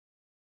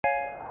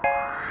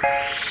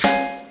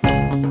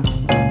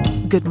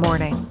Good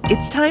morning.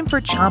 It's time for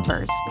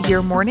Chompers,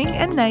 your morning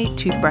and night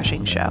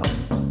toothbrushing show.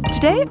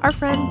 Today, our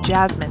friend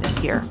Jasmine is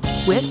here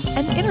with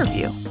an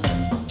interview.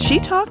 She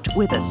talked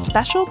with a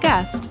special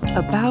guest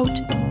about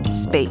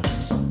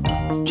space.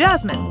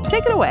 Jasmine,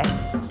 take it away.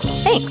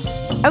 Thanks.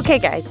 Okay,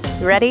 guys,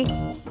 you ready?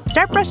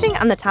 Start brushing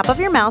on the top of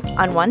your mouth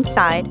on one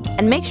side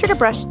and make sure to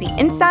brush the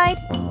inside,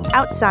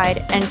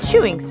 outside, and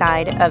chewing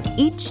side of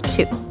each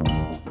tooth.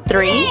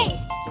 3,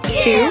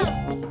 2,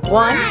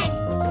 1,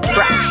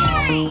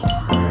 brush.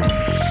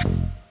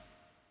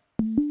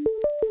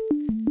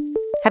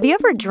 Have you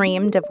ever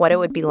dreamed of what it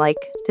would be like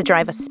to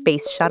drive a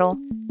space shuttle?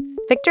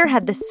 Victor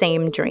had the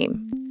same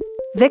dream.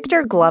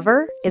 Victor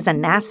Glover is a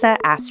NASA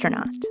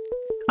astronaut.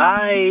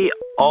 I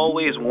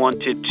always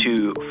wanted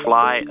to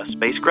fly a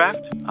spacecraft.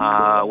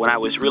 When I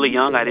was really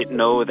young, I didn't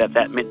know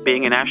that meant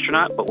being an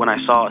astronaut, but when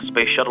I saw a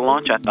space shuttle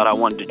launch, I thought I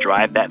wanted to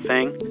drive that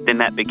thing. Then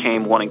that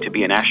became wanting to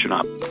be an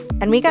astronaut.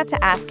 And we got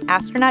to ask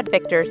astronaut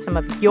Victor some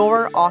of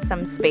your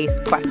awesome space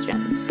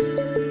questions.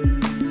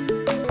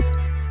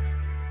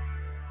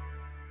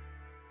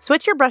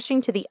 Switch your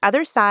brushing to the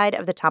other side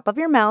of the top of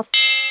your mouth,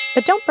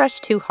 but don't brush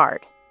too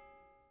hard.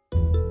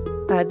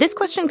 This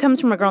question comes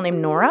from a girl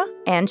named Nora,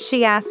 and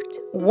she asked,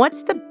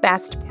 what's the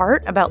best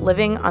part about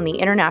living on the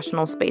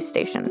International Space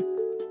Station?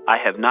 I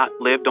have not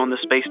lived on the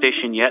space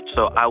station yet,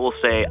 so I will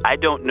say I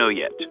don't know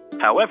yet.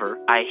 However,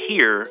 I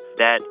hear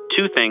that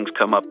two things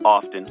come up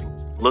often.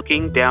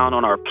 Looking down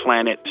on our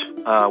planet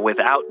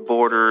without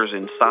borders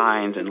and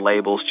signs and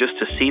labels, just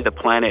to see the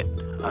planet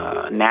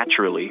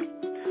naturally.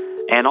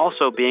 And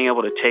also being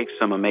able to take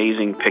some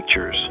amazing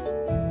pictures.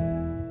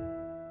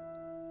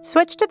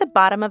 Switch to the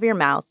bottom of your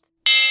mouth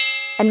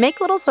and make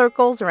little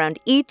circles around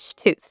each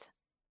tooth.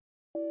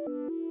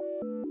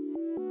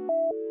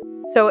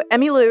 So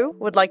Emmylou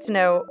would like to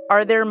know,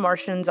 are there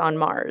Martians on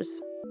Mars?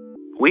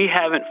 We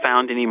haven't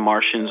found any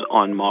Martians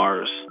on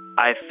Mars.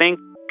 I think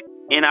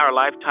in our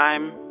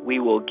lifetime, we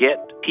will get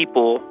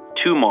people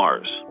to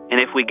Mars. And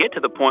if we get to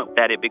the point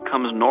that it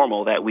becomes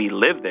normal that we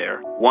live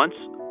there, once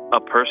a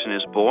person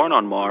is born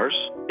on Mars,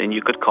 then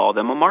you could call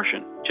them a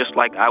Martian. Just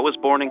like I was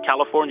born in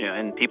California,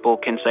 and people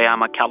can say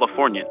I'm a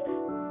Californian.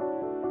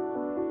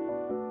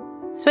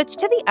 Switch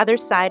to the other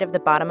side of the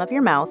bottom of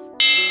your mouth,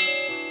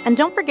 and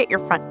don't forget your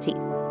front teeth.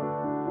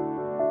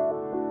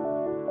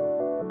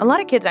 A lot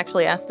of kids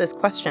actually ask this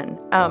question.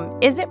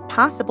 Is it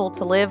possible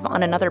to live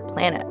on another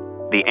planet?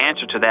 The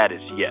answer to that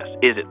is yes.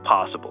 Is it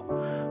possible?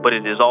 But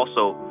it is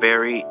also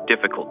very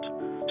difficult.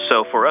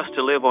 So for us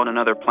to live on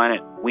another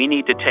planet, we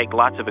need to take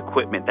lots of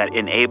equipment that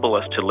enable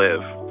us to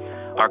live.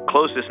 Our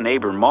closest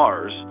neighbor,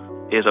 Mars,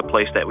 is a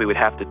place that we would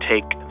have to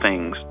take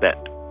things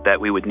that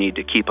we would need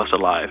to keep us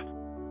alive.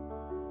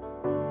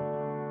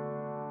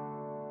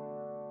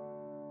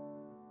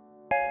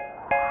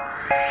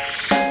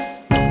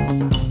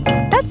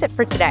 That's it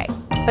for today.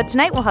 But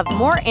tonight we'll have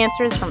more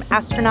answers from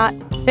astronaut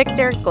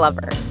Victor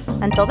Glover.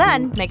 Until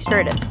then, make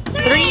sure to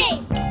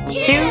 3,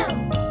 2,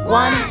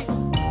 1,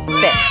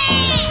 spit.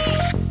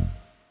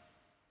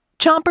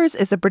 Chompers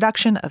is a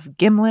production of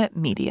Gimlet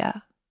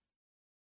Media.